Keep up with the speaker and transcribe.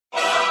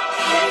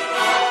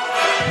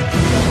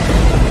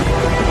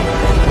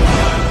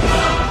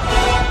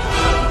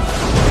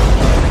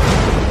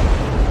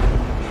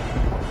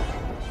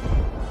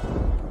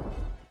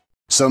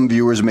Some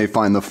viewers may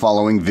find the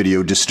following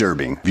video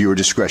disturbing. Viewer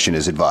discretion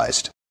is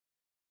advised.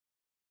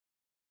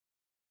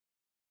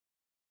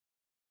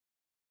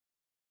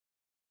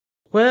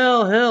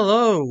 Well,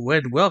 hello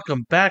and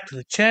welcome back to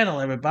the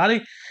channel,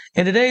 everybody.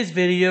 In today's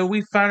video,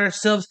 we find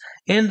ourselves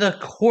in the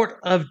court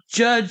of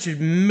Judge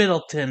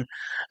Middleton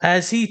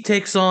as he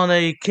takes on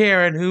a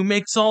Karen who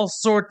makes all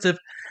sorts of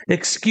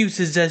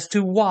excuses as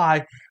to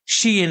why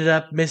she ended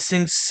up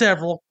missing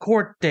several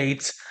court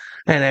dates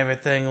and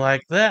everything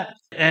like that.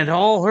 And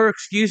all her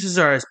excuses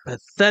are as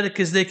pathetic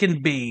as they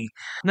can be.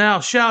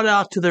 Now, shout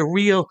out to the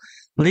Real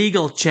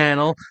Legal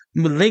channel.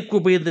 The link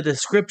will be in the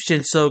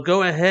description, so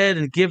go ahead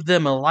and give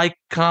them a like,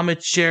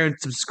 comment, share, and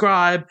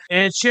subscribe,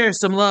 and share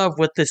some love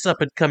with this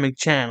up-and-coming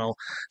channel.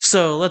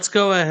 So let's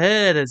go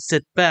ahead and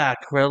sit back,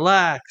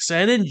 relax,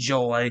 and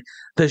enjoy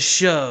the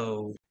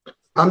show.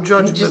 I'm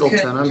Judge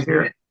Middleton. I'm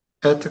here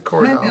at the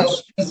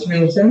courthouse. Mr.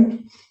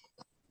 Middleton.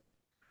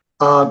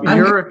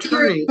 Your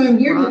attorney. I'm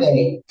here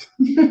today.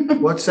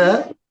 What's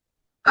that?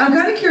 I'm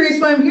kind of curious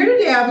why I'm here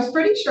today. I was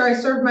pretty sure I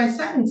served my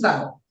sentence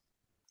out.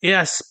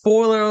 Yeah,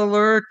 spoiler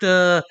alert,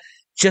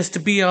 just to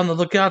be on the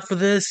lookout for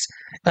this.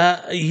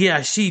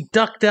 Yeah, she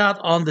ducked out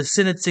on the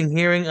sentencing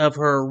hearing of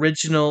her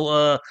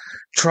original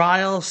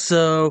trial,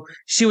 so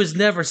she was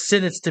never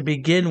sentenced to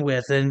begin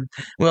with. And,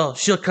 well,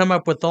 she'll come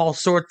up with all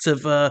sorts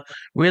of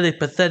really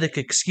pathetic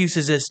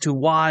excuses as to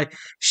why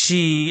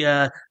she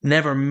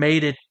never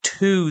made it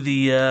to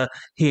the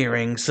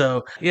hearing.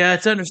 So, yeah,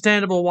 it's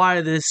understandable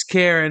why this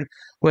Karen,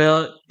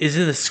 well, is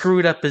in the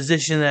screwed up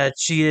position that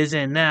she is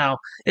in now.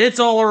 It's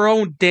all her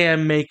own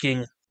damn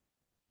making.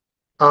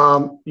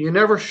 You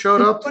never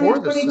showed up for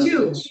the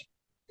sentence.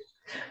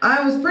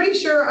 I was pretty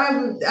sure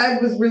I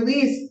was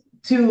released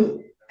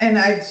to, and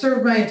I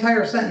served my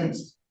entire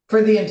sentence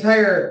for the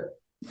entire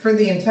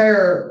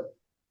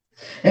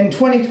in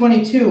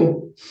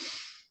 2022.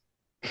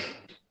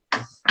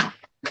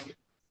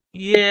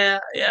 Yeah,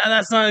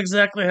 that's not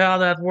exactly how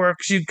that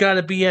works. You've got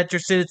to be at your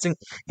sentencing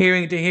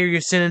hearing to hear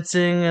your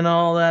sentencing and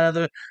all that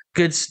other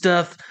good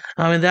stuff.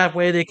 I mean, that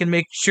way they can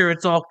make sure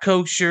it's all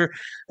kosher.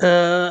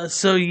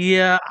 So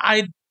yeah,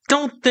 I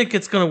don't think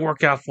it's going to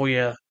work out for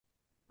you.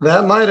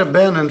 That might have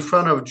been in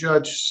front of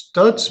Judge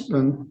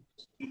Stutzman,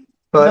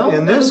 but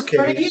in this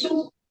case,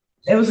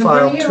 it was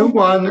file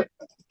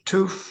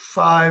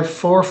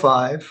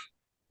 212545.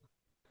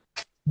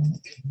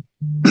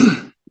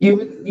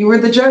 You were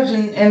the judge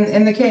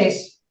in the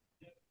case.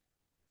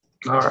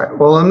 All right.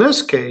 Well, in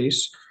this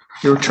case,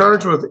 you're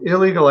charged with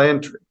illegal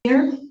entry.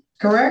 Here,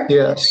 correct?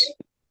 Yes.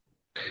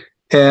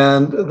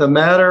 And the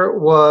matter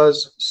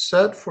was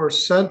set for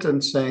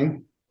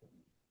sentencing.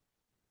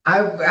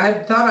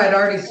 I thought I'd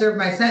already served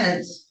my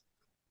sentence.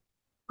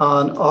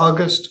 On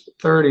August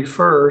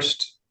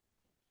 31st.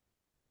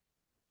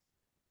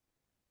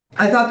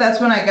 I thought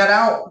that's when I got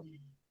out.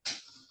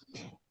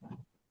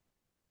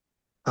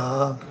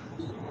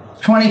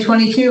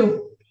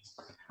 2022.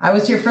 I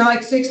was here for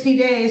like 60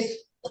 days.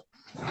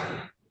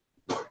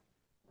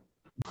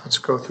 Let's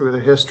go through the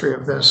history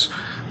of this.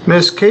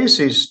 Ms.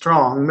 Casey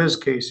Strong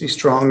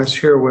is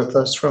here with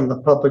us from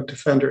the public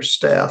defender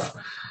staff.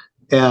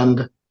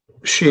 And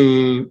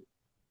she,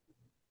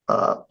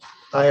 I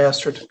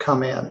asked her to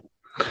come in.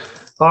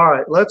 All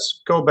right,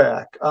 let's go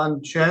back.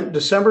 On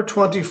December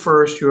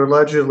 21st, you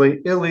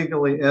allegedly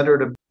illegally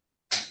entered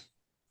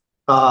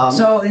a...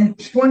 so in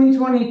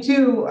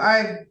 2022,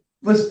 I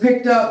was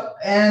picked up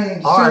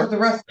and served the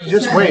rest of the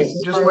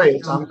sentence. Just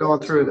wait. I'm going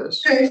through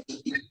this. Okay.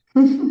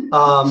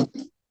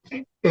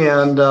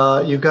 And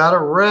you got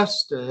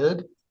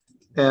arrested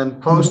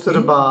and posted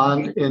a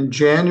bond in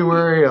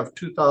January of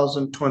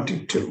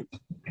 2022.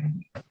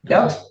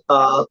 Yep.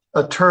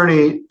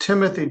 Attorney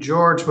Timothy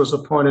George was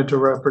appointed to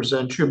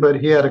represent you,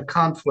 but he had a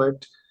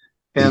conflict,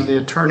 and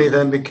the attorney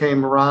then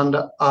became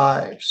Rhonda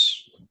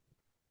Ives.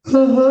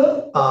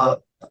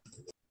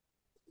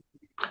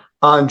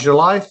 On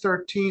July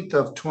 13th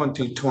of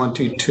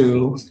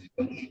 2022,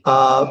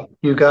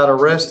 you got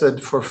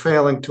arrested for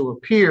failing to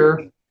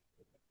appear,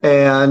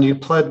 and you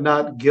pled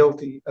not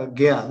guilty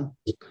again.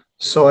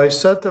 So I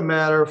set the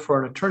matter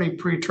for an attorney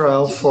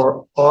pretrial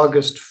for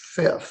August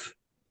 5th.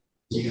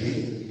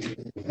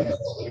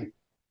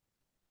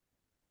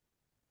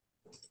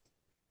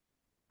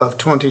 Of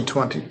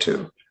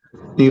 2022.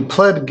 You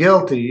pled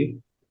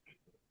guilty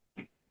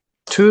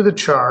to the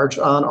charge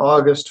on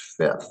August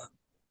 5th.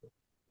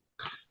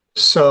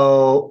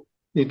 So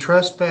you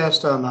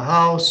trespassed on the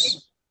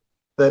house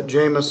that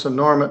Jamison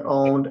Norman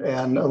owned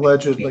and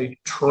allegedly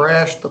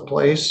trashed the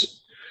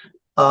place.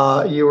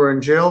 You were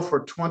in jail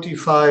for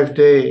 25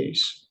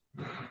 days.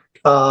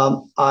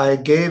 I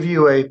gave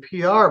you a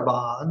PR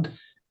bond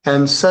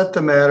and set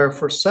the matter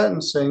for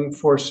sentencing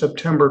for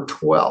September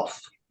 12th,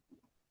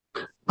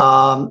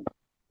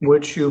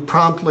 which you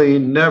promptly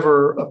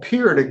never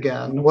appeared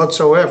again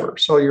whatsoever.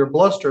 So your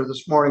bluster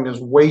this morning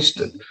is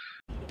wasted.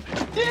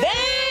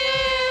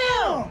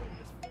 Damn!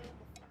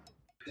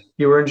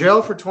 You were in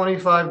jail for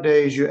 25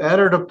 days. You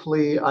entered a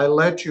plea. I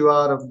let you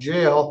out of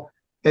jail,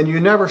 and you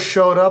never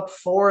showed up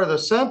for the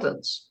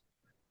sentence.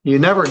 You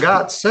never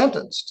got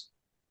sentenced.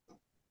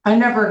 I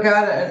never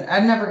got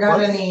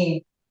What?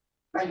 any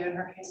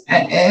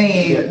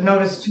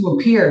notice to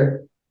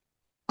appear.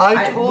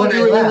 I told When I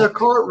you in the left.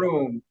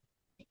 courtroom.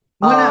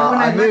 When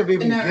I may have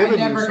left, even I given you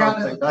never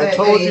got something. I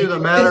told you the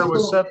matter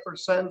was set for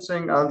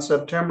sentencing on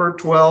September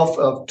 12th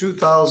of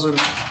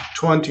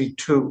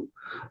 2022.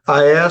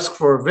 I asked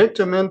for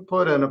victim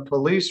input and a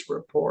police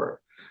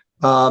report.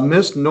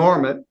 Miss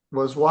Norman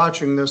was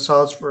watching this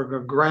house for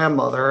her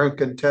grandmother and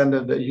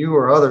contended that you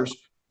or others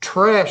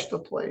trashed the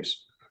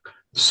place.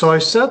 So I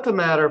set the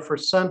matter for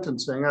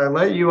sentencing. I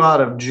let you out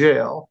of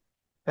jail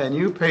and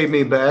you paid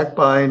me back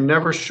by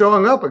never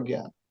showing up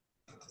again.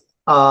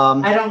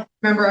 I don't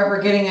remember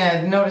ever getting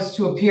a notice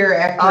to appear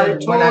after I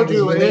when I told was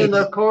you in released.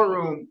 the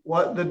courtroom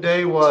what the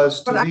day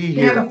was But to I be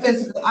didn't have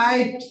here.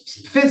 I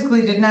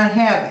physically did not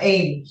have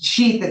a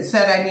sheet that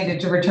said I needed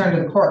to return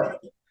to the court.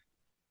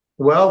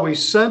 Well, we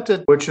sent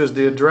it, which is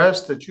the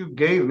address that you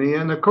gave me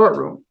in the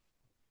courtroom.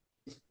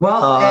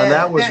 Well,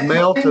 that was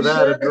mailed to I'm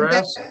that sure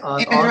address that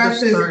on address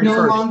August is no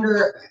 31st.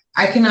 longer,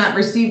 I cannot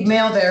receive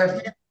mail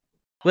there.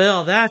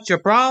 Well, that's your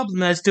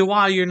problem as to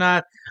why you're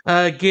not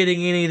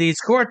getting any of these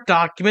court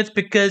documents,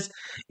 because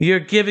you're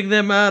giving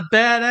them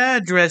bad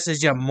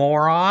addresses, you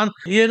moron.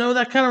 You know,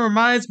 that kind of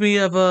reminds me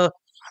of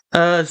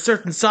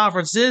certain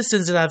sovereign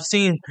citizens that I've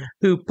seen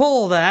who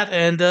pull that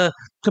and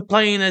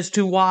complain as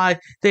to why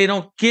they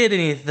don't get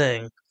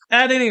anything.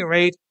 At any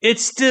rate,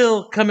 it's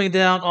still coming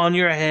down on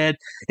your head.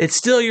 It's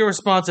still your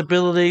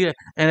responsibility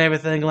and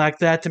everything like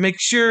that to make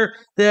sure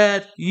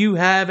that you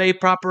have a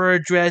proper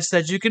address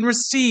that you can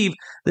receive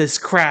this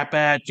crap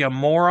at, you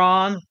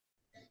moron.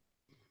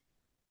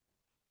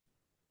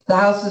 The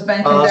house has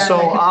been condemned. So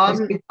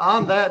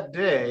on that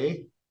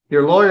day,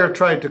 your lawyer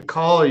tried to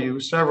call you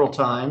several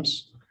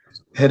times,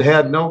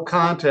 had no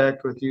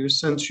contact with you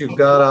since you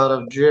got out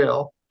of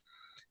jail.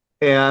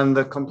 And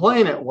the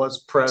complainant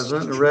was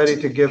present and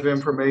ready to give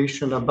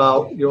information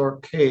about your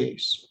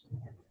case.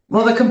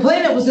 Well, the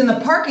complainant was in the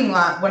parking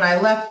lot when I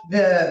left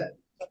the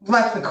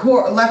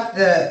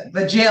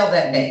jail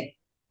that day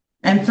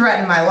and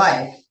threatened my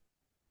life.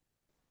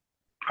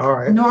 All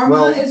right.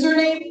 Norma is her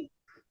name?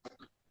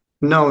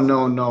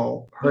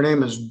 No. Her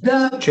name is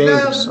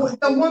James.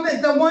 The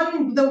woman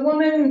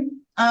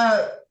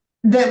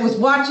that was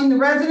watching the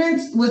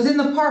residence was in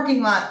the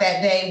parking lot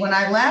that day when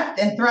I left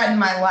and threatened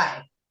my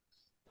life.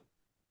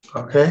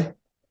 Okay.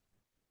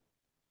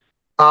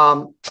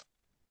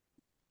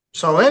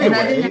 So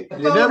anyway,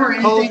 you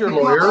never called your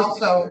lawyer.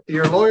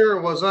 Your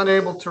lawyer was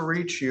unable to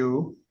reach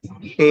you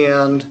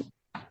and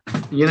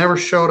you never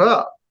showed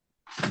up.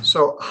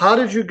 So how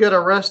did you get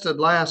arrested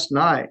last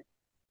night?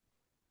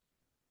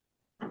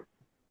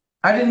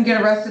 I didn't get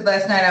arrested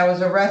last night. I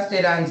was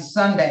arrested on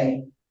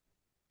Sunday.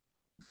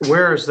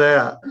 Where is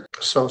that?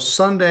 So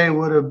Sunday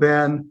would have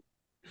been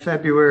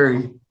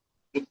February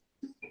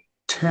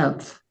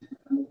 10th,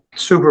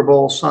 Super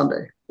Bowl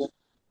Sunday.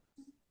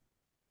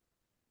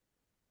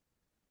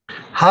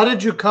 How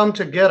did you come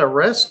to get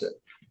arrested?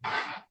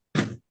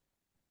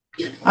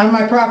 On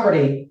my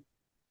property.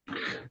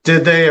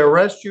 Did they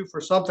arrest you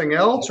for something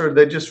else, or did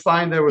they just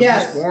find there was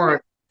this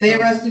warrant? They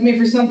arrested me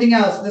for something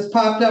else. This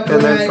popped up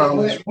when I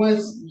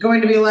was going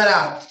to be let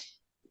out.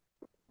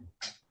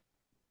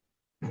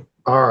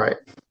 All right.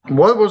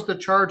 What was the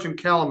charge in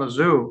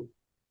Kalamazoo?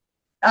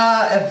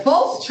 A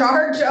false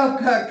charge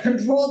of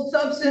controlled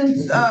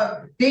substance,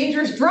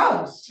 dangerous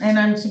drugs. And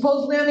I'm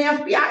supposedly on the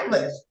FBI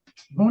list.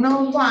 Who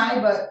knows why,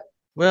 but...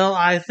 Well,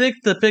 I think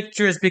the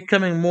picture is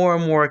becoming more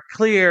and more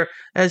clear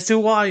as to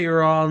why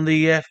you're on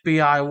the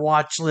FBI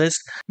watch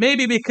list.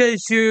 Maybe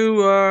because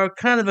you are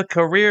kind of a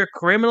career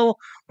criminal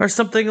or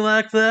something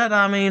like that.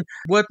 I mean,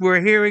 what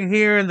we're hearing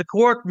here in the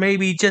court may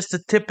be just the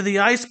tip of the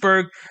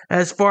iceberg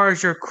as far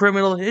as your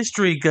criminal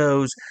history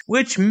goes,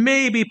 which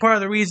may be part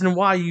of the reason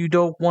why you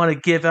don't want to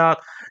give out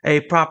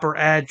a proper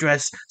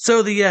address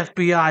so the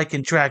FBI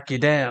can track you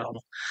down.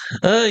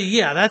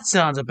 Yeah, that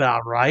sounds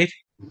about right.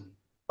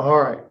 All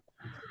right.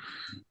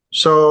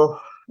 So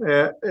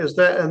is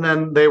that, and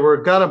then they were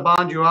gonna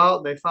bond you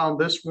out. They found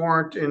this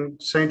warrant in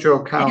St.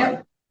 Joe County.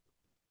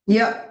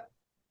 Yep.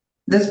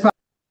 This.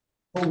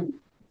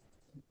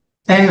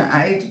 And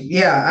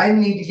I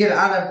need to get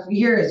out of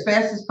here as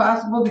fast as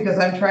possible because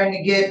I'm trying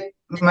to get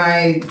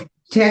my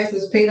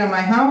taxes paid on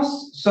my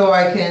house so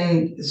I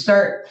can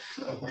start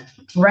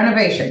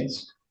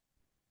renovations.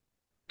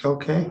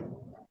 Okay.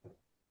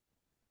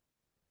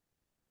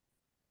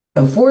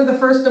 Before the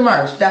 1st of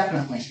March,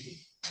 definitely.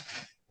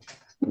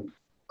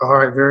 All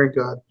right, very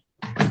good.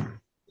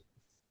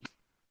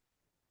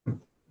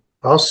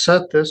 I'll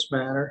set this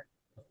matter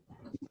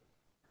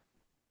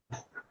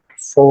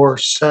for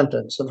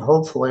sentence, and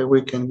hopefully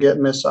we can get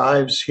Miss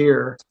Ives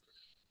here.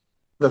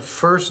 The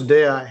first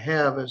day I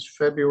have is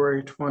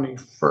February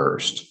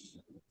 21st.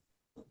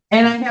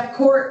 And I have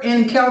court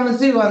in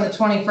Kalamazoo on the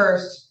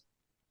 21st.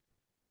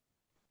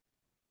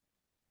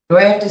 Do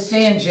I have to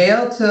stay in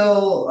jail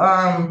till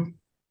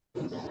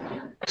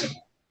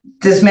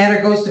this matter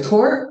goes to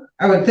court?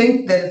 I would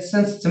think that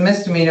since it's a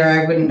misdemeanor,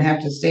 I wouldn't have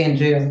to stay in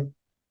jail.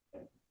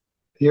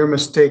 You're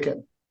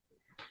mistaken.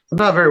 I'm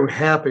not very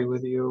happy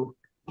with you.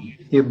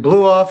 You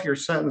blew off your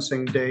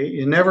sentencing date.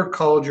 You never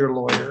called your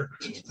lawyer.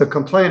 The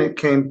complainant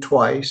came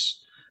twice.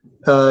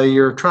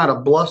 You're trying to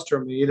bluster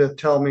me to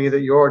tell me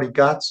that you already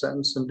got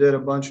sentenced and did a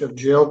bunch of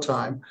jail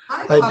time.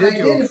 I did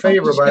you a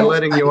favor by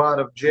letting you out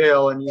of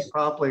jail, and you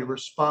promptly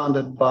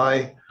responded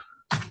by...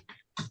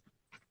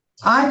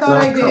 I thought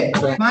I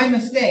did. My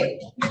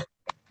mistake.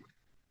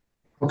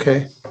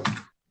 Okay.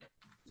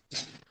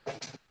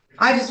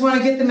 I just want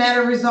to get the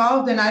matter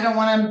resolved, and I don't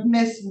want to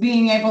miss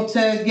being able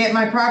to get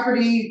my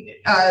property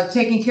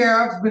taken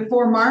care of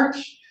before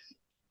March.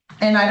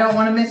 And I don't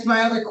want to miss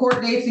my other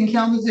court dates in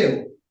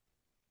Kalamazoo.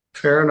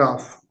 Fair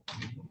enough.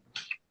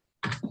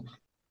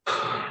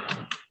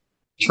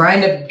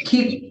 Trying to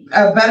keep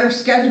a better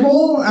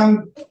schedule.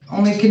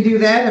 Only can do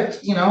that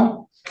if, you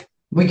know,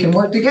 we can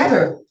work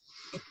together.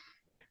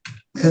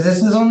 Because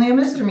this is only a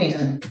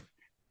misdemeanor.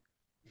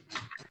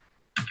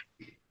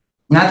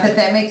 Not that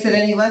that makes it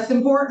any less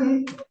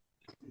important.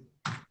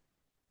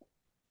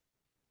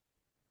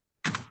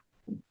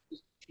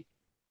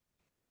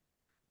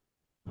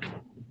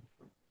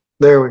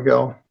 There we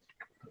go.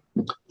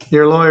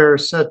 Your lawyer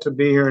is set to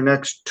be here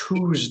next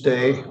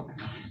Tuesday.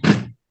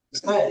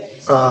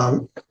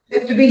 Have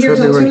to be here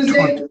till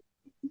Tuesday? 20.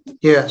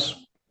 Yes.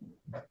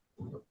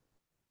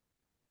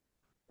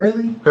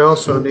 Really? We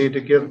also need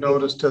to give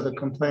notice to the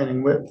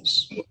complaining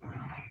witness.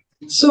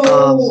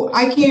 So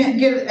I can't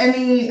get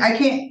any, I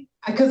can't,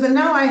 because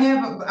now I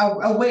have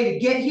a way to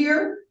get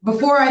here.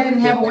 Before I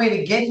didn't have a way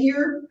to get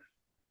here.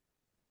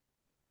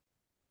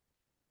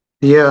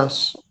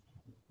 Yes.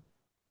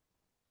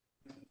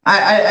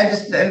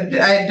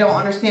 I don't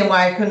understand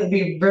why I couldn't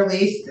be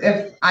released.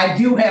 If I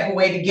do have a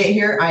way to get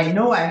here, I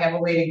know I have a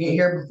way to get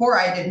here. Before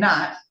I did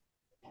not.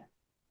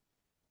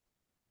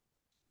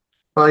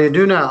 Well, you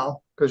do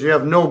now, because you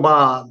have no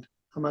bond.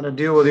 I'm going to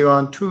deal with you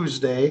on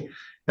Tuesday,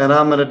 and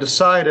I'm going to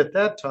decide at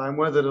that time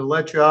whether to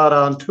let you out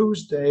on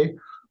Tuesday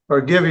or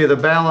give you the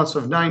balance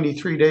of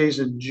 93 days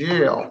in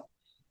jail.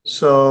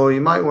 So you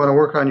might want to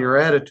work on your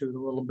attitude a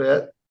little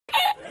bit.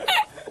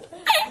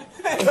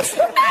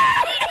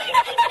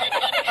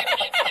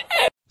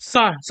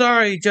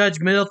 Sorry,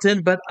 Judge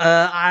Middleton, but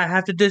I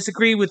have to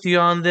disagree with you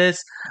on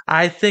this.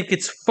 I think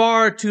it's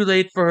far too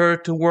late for her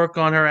to work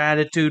on her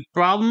attitude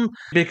problem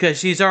because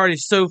she's already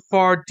so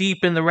far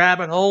deep in the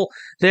rabbit hole.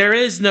 There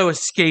is no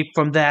escape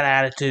from that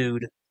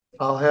attitude.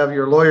 I'll have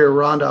your lawyer,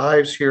 Rhonda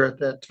Ives, here at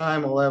that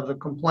time. We'll have the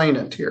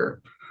complainant here.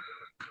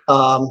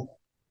 I'm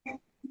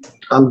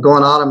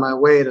going out of my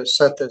way to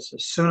set this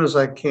as soon as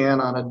I can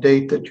on a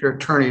date that your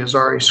attorney is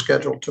already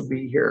scheduled to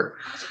be here.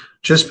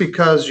 Just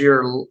because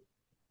you're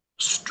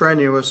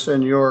strenuous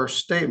in your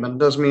statement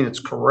doesn't mean it's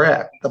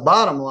correct. The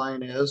bottom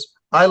line is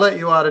I let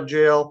you out of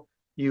jail.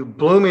 You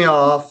blew me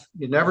off.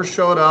 You never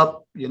showed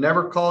up. You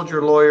never called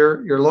your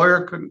lawyer. Your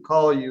lawyer couldn't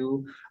call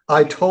you.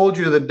 I told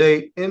you the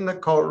date in the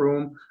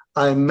courtroom.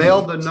 I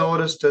mailed the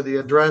notice to the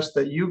address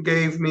that you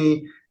gave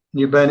me.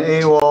 You've been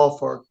AWOL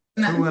for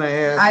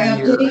 2.5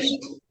 years.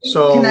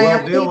 So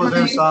we'll deal with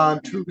this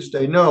on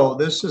Tuesday. No,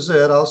 this is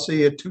it. I'll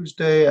see you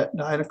Tuesday at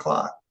 9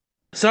 o'clock.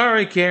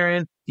 Sorry,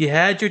 Karen. You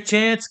had your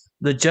chance.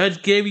 The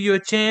judge gave you a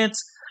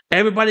chance.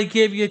 Everybody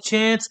gave you a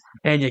chance.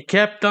 And you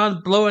kept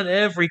on blowing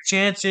every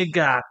chance you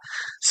got.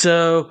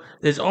 So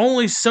there's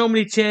only so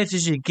many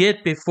chances you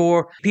get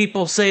before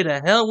people say to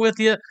hell with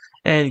you.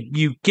 And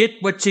you get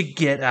what you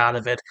get out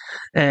of it.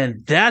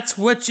 And that's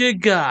what you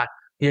got.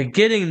 You're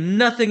getting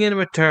nothing in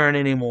return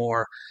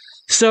anymore.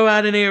 So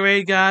at any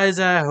rate, guys,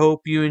 I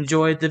hope you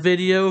enjoyed the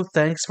video.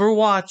 Thanks for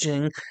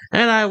watching.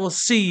 And I will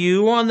see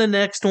you on the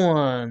next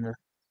one.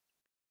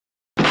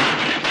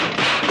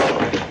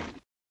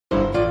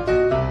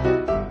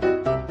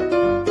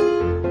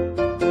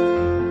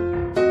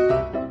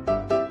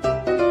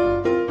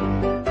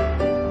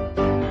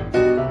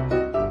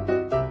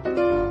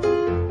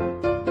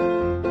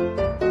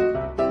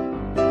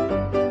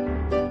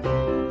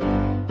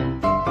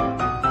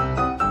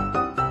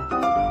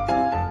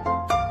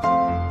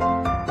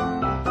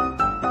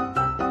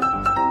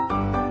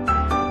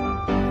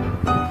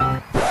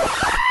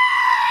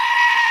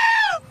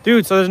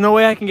 Dude, so there's no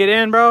way I can get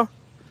in, bro?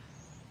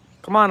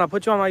 Come on, I'll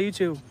put you on my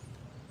YouTube.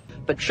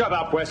 But shut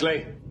up,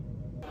 Wesley.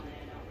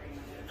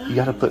 You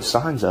gotta put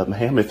signs up,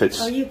 ma'am, if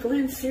it's... Are you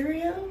Glenn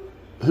Serio?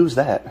 Who's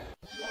that?